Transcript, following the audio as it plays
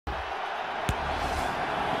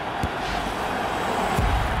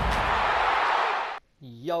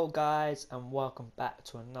Yo guys, and welcome back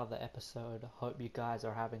to another episode. I hope you guys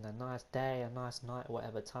are having a nice day, a nice night,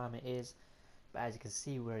 whatever time it is. But as you can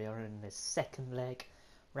see, we are in the second leg,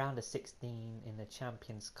 round of 16 in the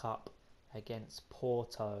Champions Cup against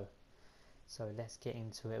Porto. So let's get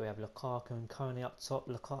into it. We have Lukaku and Kone up top.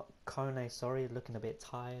 Kone, looking a bit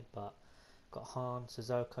tired, but got Hahn,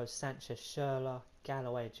 Sissoko, Sanchez, Schürrle,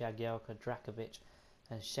 Galloway, Jagielka, Drakovic,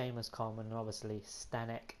 and Seamus Coleman, and obviously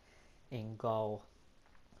Stanek in goal.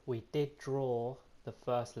 We did draw the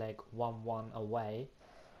first leg 1-1 away,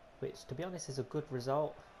 which to be honest is a good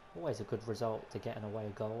result. Always a good result to get an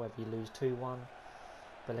away goal, whether you lose 2-1.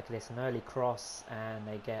 But look at this, an early cross, and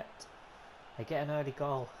they get an early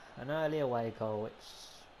goal, an early away goal, which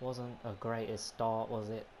wasn't a greatest start, was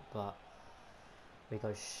it? But we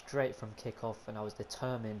go straight from kick-off, and I was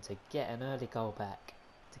determined to get an early goal back,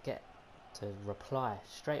 to reply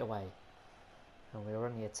straight away. And we were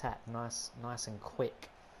on the attack, nice and quick.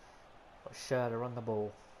 Got Schürrle on the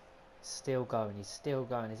ball, still going, he's still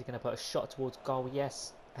going. Is he going to put a shot towards goal?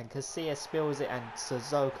 Yes, and Casillas spills it, and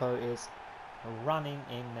Sissoko is running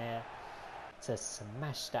in there to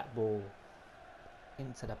smash that ball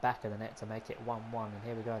into the back of the net to make it 1-1. And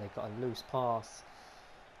here we go, they've got a loose pass,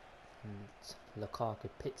 and Lukaku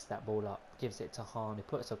picks that ball up, gives it to Hahn, who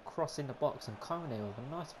puts a cross in the box, and Kone with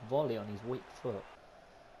a nice volley on his weak foot.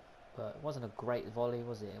 But it wasn't a great volley,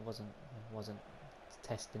 was it? It wasn't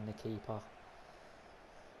testing the keeper.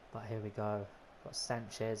 But here we go. Got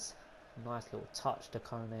Sanchez. Nice little touch to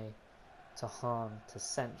Kone, to Hahn, to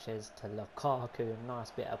Sanchez, to Lukaku. Nice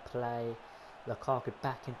bit of play. Lukaku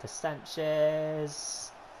back into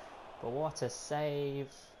Sanchez. But what a save.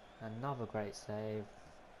 Another great save.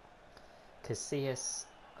 Casillas,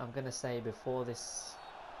 I'm going to say before this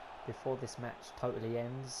match totally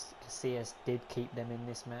ends, Casillas did keep them in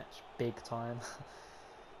this match big time.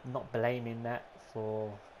 Not blaming that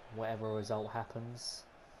for whatever result happens,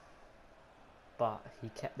 but he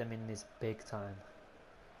kept them in this big time.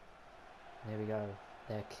 And here we go,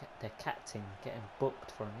 their captain getting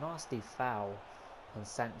booked for a nasty foul on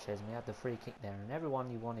Sanchez, and we had the free kick there, and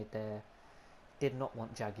everyone you wanted there did not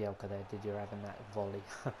want Jagielka there, did you, having that volley?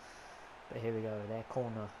 But here we go, their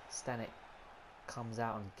corner, Stanek comes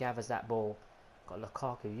out and gathers that ball. Got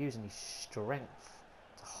Lukaku using his strength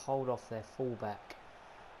to hold off their fullback.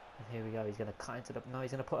 And here we go, he's going to cut into the... No,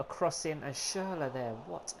 he's going to put a cross in, and Schürrle there.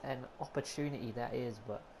 What an opportunity that is,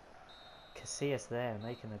 but Casillas there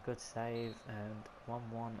making a good save, and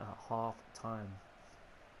 1-1 at half time.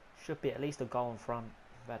 Should be at least a goal in front.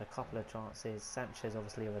 We've had a couple of chances. Sanchez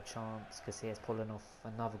obviously with a chance. Casillas pulling off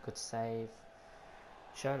another good save.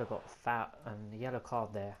 Schürrle got fat and yellow card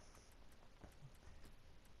there.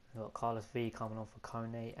 We've got Carlos V coming on for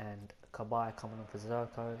Kone and Kabay coming on for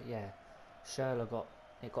Sissoko. Yeah, Schürrle got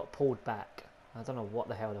pulled back. I don't know what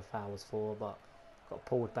the hell the foul was for, but got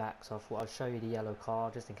pulled back. So I thought I'd show you the yellow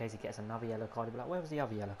card just in case he gets another yellow card. He'll be like, where was the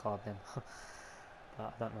other yellow card then?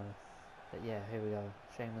 But I don't know. But yeah, here we go.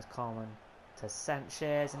 Seamus Coleman to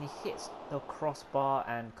Sanchez, and he hits the crossbar,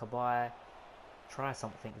 and Kabay tries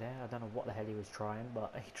something there. I don't know what the hell he was trying,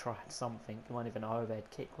 but he tried something. It wasn't even an overhead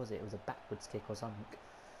kick, was it? It was a backwards kick or something.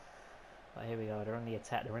 But here we go, they're on the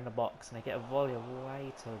attack, they're in the box, and they get a volley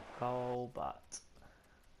away to goal, but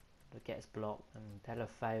it gets blocked, and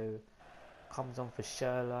Delafeu comes on for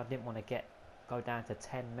Schürrle. I didn't want to go down to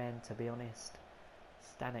 10 men, to be honest.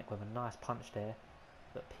 Stanek with a nice punch there,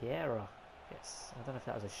 but Piera gets, I don't know if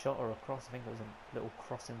that was a shot or a cross, I think it was a little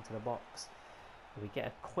cross into the box. We get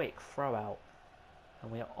a quick throw out, and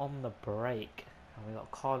we are on the break, and we got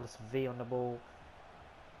Carlos V on the ball.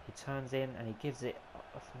 He turns in and he gives it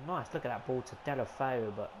a nice look at that ball to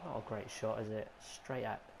Delafeu, but not a great shot, is it? Straight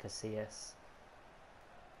at Casillas.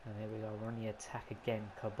 And here we go, we're on the attack again.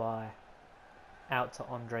 Kabay out to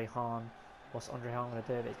Andre Hahn. What's Andre Hahn going to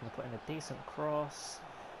do? He's going to put in a decent cross.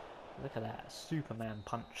 Look at that Superman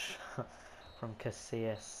punch from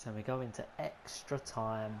Casillas. And we go into extra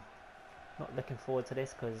time. Not looking forward to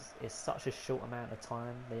this because it's such a short amount of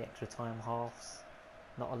time, the extra time halves.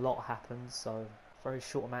 Not a lot happens, so very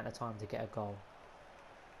short amount of time to get a goal.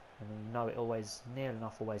 And you know it always, near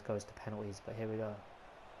enough always goes to penalties, but here we go.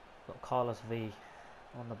 Got Carlos V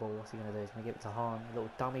on the ball. What's he going to do? He's going to give it to Hahn. A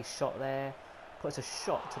little dummy shot there. Puts a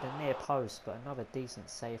shot to the near post, but another decent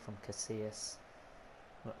save from Casillas.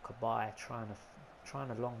 Look, Kabay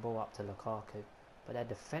trying a long ball up to Lukaku, but their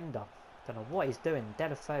defender, don't know what he's doing.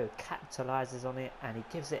 Delafeu capitalises on it, and he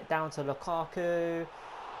gives it down to Lukaku.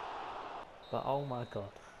 But oh my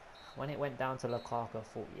god, when it went down to Lukaku, I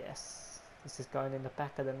thought, yes, this is going in the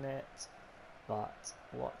back of the net. But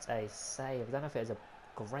what a save. I don't know if it was a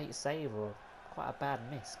great save or quite a bad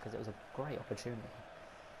miss, because it was a great opportunity.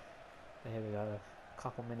 Here we go. A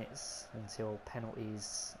couple minutes until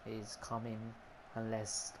penalties is coming,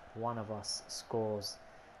 unless one of us scores.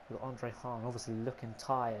 We've got Andre Hahn obviously looking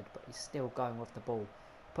tired, but he's still going with the ball.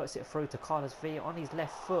 Puts it through to Carlos V on his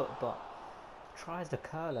left foot, but tries the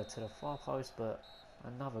curler to the far post, but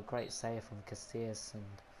another great save from Casillas, and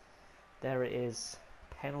there it is.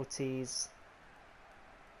 Penalties.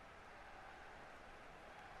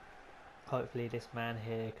 Hopefully this man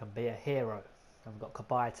here can be a hero. And we've got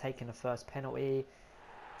Kabay taking the first penalty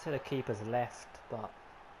to the keeper's left, but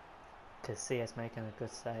Casillas making a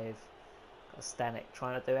good save. Got Stanek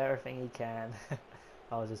trying to do everything he can.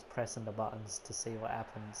 I was just pressing the buttons to see what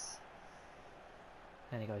happens.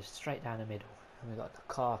 And he goes straight down the middle. And we've got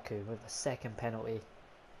Lukaku with the second penalty.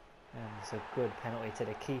 And it's a good penalty to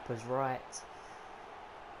the keeper's right.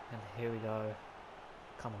 And here we go.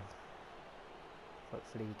 Come on.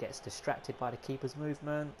 Hopefully he gets distracted by the keeper's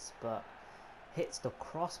movements, but hits the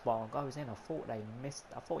crossbar and goes in. I thought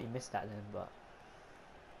he missed that then, but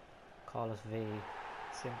Carlos V,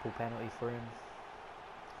 simple penalty for him.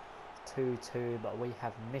 2-2, but we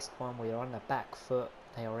have missed one. We are on the back foot.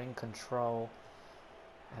 They are in control.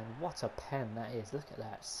 And what a pen that is. Look at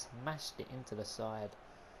that. Smashed it into the side.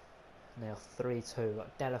 Now 3-2.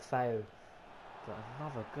 Got Delafeu. Got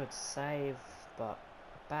another good save, but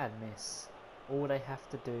a bad miss. All they have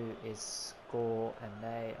to do is score and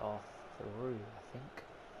they are through, I think.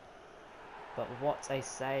 But what a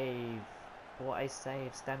save. What a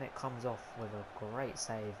save. Stanek comes off with a great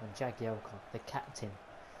save, and Jagielka, the captain,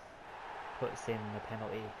 puts in the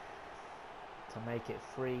penalty to make it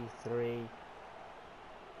 3-3.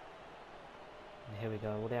 And here we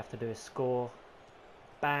go. All they have to do is score.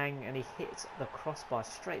 Bang, and he hits the crossbar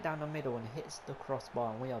straight down the middle and hits the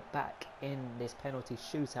crossbar, and we are back in this penalty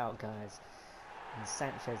shootout, guys. And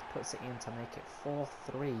Sanchez puts it in to make it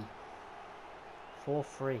 4-3.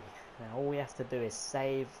 4-3. Now all we have to do is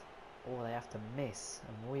save, or they have to miss,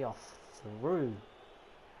 and we are through.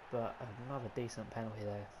 But another decent penalty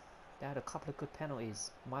there. They had a couple of good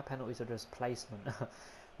penalties. My penalties are just placement.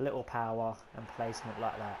 Little power and placement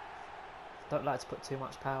like that. Don't like to put too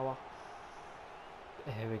much power.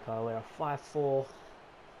 Here we go. We're at 5-4.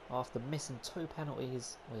 After missing 2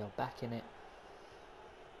 penalties, we are back in it.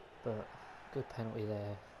 But good penalty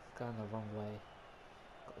there. Going the wrong way.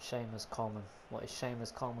 Got Seamus Coleman. What is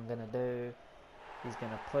Seamus Coleman going to do? He's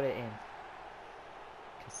going to put it in.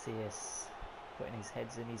 Casillas putting his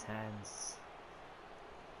heads in his hands.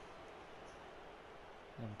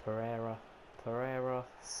 And Pereira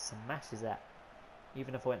smashes that.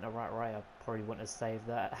 Even if I went the right way, I probably wouldn't have saved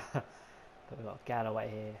that. But we've got Galloway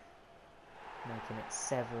here, making it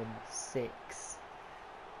 7-6. It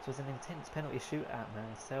was an intense penalty shootout, man,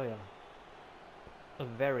 I tell you. A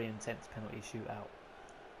very intense penalty shootout.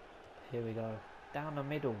 Here we go. Down the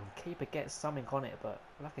middle. Keeper gets something on it, but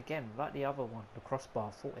like the other one, the crossbar,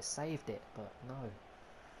 I thought it saved it, but no.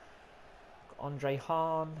 Got Andre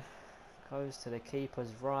Hahn goes to the keeper's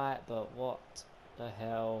right, but what the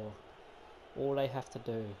hell? All they have to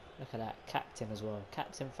do, look at that, captain as well.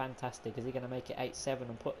 Captain fantastic. Is he going to make it 8-7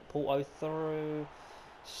 and put Porto through?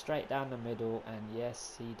 Straight down the middle, and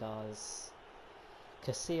yes, he does.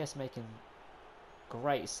 Casillas making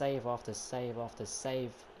great save after save after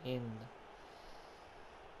save in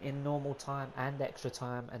normal time and extra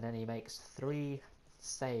time, and then he makes 3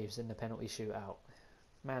 saves in the penalty shootout.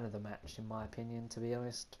 Man of the match, in my opinion, to be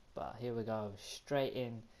honest. But here we go, straight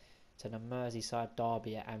in to the Merseyside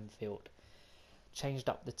derby at Anfield. Changed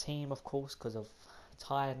up the team, of course, because of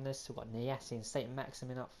tiredness. We've got Niassi and St.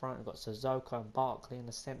 Maximin up front. We've got Sissoko and Barkley in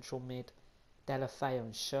the central mid. Delafeu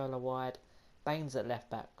and Schürrle wide. Baines at left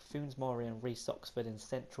back. Funes Mori and Reece Oxford in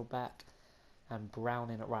central back. And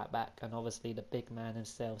Browning at right back. And obviously the big man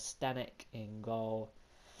himself, Stanek, in goal.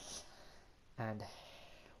 And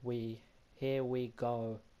here we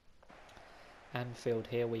go. Anfield,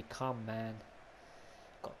 here we come, man.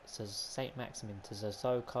 Got St. Maximin to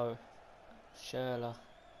Sissoko. Schürrle.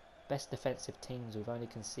 Best defensive teams. We've only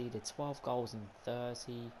conceded 12 goals in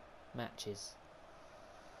 30 matches.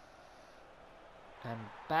 And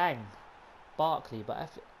bang! Barkley. But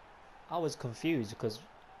I was confused because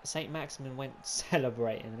St. Maximin went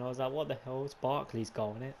celebrating and I was like, what the hell is Barkley's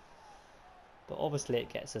goal in it? But obviously it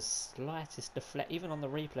gets a slightest deflect. Even on the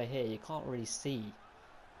replay here, you can't really see.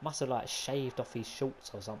 Must have like shaved off his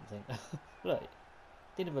shorts or something. Look,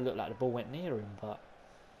 didn't even look like the ball went near him, but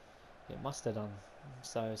it must have done.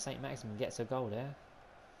 So St. Maximin gets a goal there.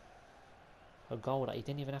 A goal that he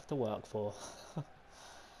didn't even have to work for.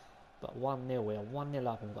 But 1-0, we are 1-0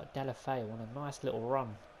 up, and we've got Delafeu on a nice little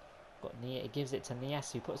run. He gives it to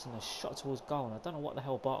Niassi, who puts in a shot towards goal, and I don't know what the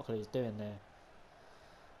hell Barkley is doing there.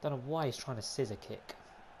 Don't know why he's trying to scissor kick.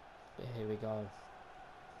 But here we go.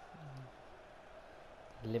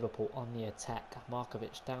 Liverpool on the attack.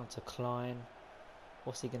 Markovic down to Klein.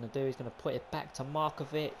 What's he going to do? He's going to put it back to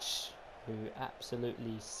Markovic, who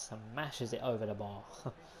absolutely smashes it over the bar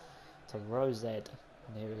to Rosed.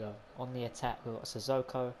 And here we go. On the attack, we've got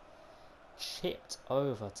Sissoko. Chipped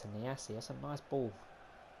over to Niasse. That's a nice ball.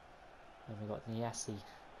 And we've got Niasse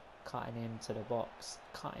cutting into the box.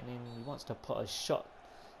 Cutting in. He wants to put a shot.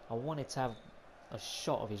 I wanted to have a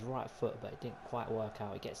shot of his right foot, but it didn't quite work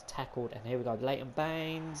out. He gets tackled, and here we go. Leighton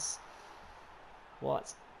Baines.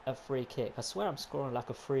 What a free kick. I swear I'm scoring like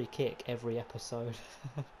a free kick every episode.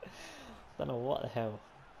 Don't know what the hell.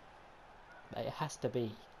 But it has to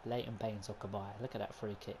be Leighton Baines or Kabay. Look at that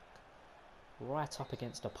free kick. Right up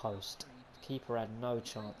against the post. The keeper had no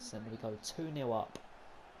chance, and we go 2-0 up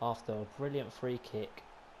after a brilliant free kick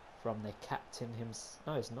from the captain himself.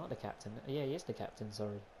 No, it's not the captain. Yeah, he is the captain,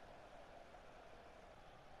 sorry.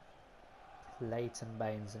 Leighton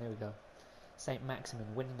Baines, and here we go. St. Maximin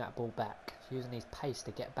winning that ball back, using his pace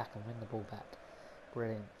to get back and win the ball back.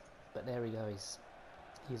 Brilliant. But there he goes.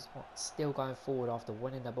 He's still going forward after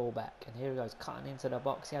winning the ball back, and here he goes, cutting into the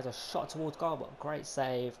box. He has a shot towards goal, but a great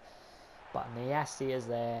save. But Niasse is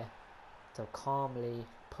there to calmly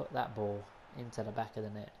put that ball into the back of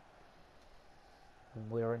the net. And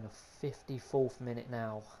we're in the 54th minute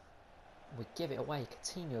now. We give it away.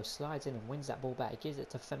 Coutinho slides in and wins that ball back. He gives it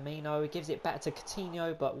to Firmino. He gives it back to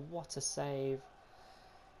Coutinho, but what a save.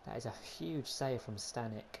 That is a huge save from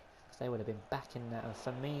Stanek. They would have been back in that. And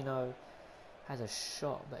Firmino has a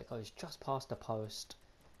shot, but it goes just past the post.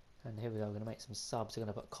 And here we go. We're going to make some subs. We're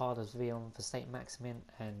going to put Carlos V on for St. Maximin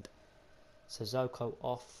and Sissoko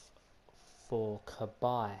off for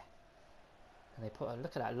Kabay. And they put a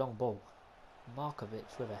look at that long ball. Markovic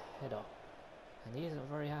with a header. And he isn't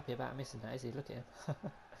very happy about missing that, is he? Look at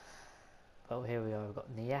him. Well, here we go. We've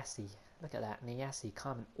got Niasse. Look at that. Niasse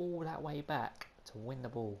coming all that way back to win the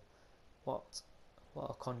ball. What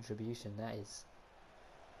a contribution that is.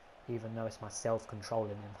 Even though it's myself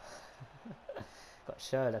controlling him. Got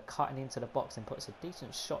Schürrle cutting into the box and puts a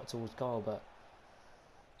decent shot towards goal, but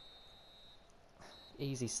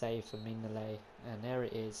easy save for Mignolet. And there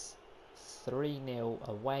it is. 3-0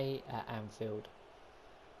 away at Anfield.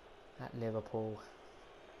 At Liverpool.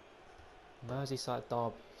 Merseyside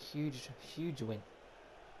derby. Huge win.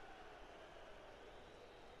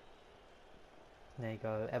 There you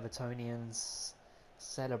go. Evertonians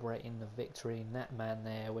celebrating the victory. And that man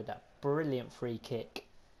there with that brilliant free kick.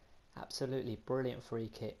 Absolutely brilliant free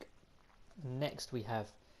kick. Next we have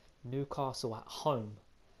Newcastle at home.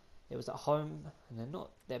 It was at home and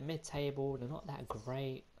they're mid-table. They're not that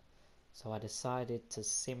great. So I decided to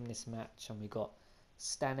sim this match, and we got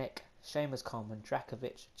Stanek, Seamus Coleman,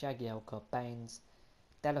 Drakovic, Jagielka, Baines,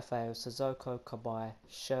 Delafeu, Sissoko, Kabay,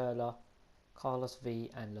 Schürrle, Carlos V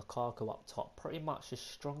and Lukaku up top. Pretty much the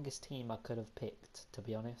strongest team I could have picked, to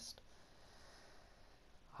be honest.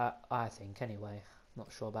 I think anyway.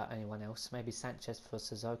 Not sure about anyone else. Maybe Sanchez for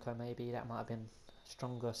Sissoko, maybe. That might have been a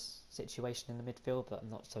stronger situation in the midfield, but I'm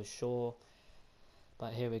not so sure.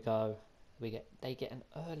 But here we go. They get an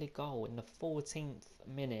early goal in the 14th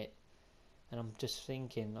minute. And I'm just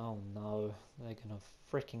thinking, oh no, they're going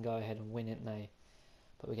to freaking go ahead and win it, they?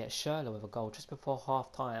 But we get Schürrle with a goal just before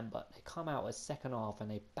half time, but they come out as second half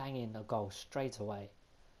and they bang in a goal straight away.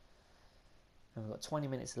 And we've got 20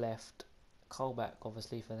 minutes left. Colback,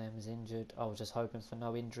 obviously, for them is injured. I was just hoping for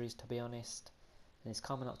no injuries, to be honest. And it's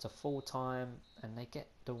coming up to full time and they get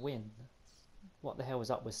the win. What the hell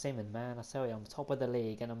is up with Simon, man? I tell you, I'm top of the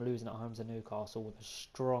league and I'm losing at home to Newcastle with a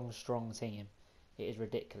strong team. It is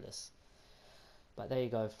ridiculous. But there you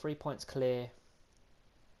go, 3 points clear,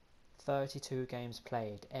 32 games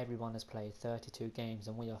played. Everyone has played 32 games,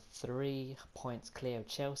 and we are 3 points clear of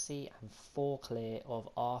Chelsea and 4 clear of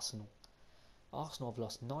Arsenal. Arsenal have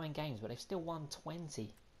lost 9 games, but they've still won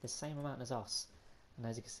 20, the same amount as us. And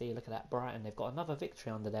as you can see, look at that, Brighton, they've got another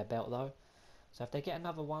victory under their belt though. So if they get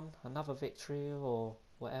another one, another victory or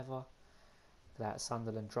whatever, that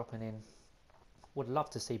Sunderland dropping in, would love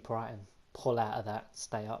to see Brighton pull out of that,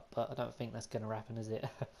 stay up, but I don't think that's going to happen, is it?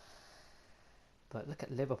 But look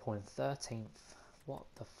at Liverpool in 13th. What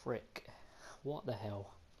the frick? What the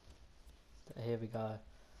hell? But here we go.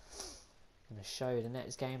 I'm going to show you the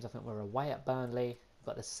next games. I think we're away at Burnley. We've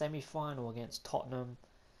got the semi-final against Tottenham,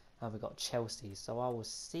 and we've got Chelsea. So I will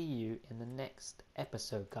see you in the next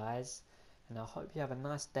episode, guys. And I hope you have a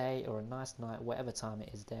nice day or a nice night, whatever time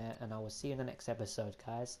it is there. And I will see you in the next episode,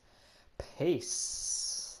 guys.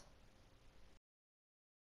 Peace.